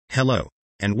Hello,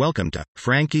 and welcome to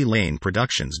FRANKY Layne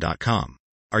Productions.com.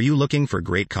 Are you looking for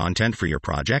great content for your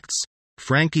projects?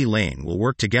 FRANKY Layne will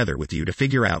work together with you to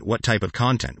figure out what type of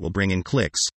content will bring in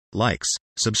clicks, likes,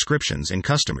 subscriptions, and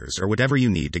customers, or whatever you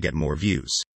need to get more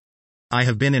views. I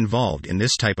have been involved in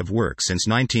this type of work since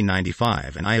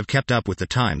 1995, and I have kept up with the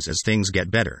times as things get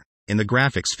better, in the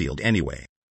graphics field anyway.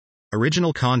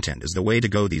 Original content is the way to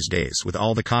go these days with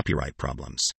all the copyright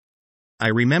problems. I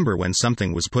remember when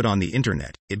something was put on the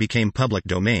internet, it became public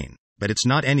domain, but it's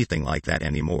not anything like that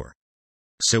anymore.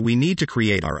 So we need to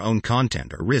create our own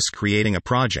content or risk creating a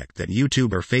project that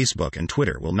YouTube or Facebook and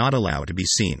Twitter will not allow to be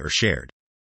seen or shared.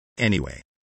 Anyway,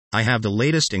 I have the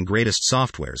latest and greatest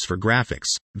softwares for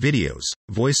graphics, videos,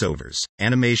 voiceovers,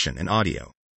 animation, and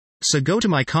audio. So go to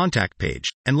my contact page,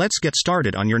 and let's get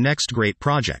started on your next great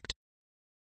project.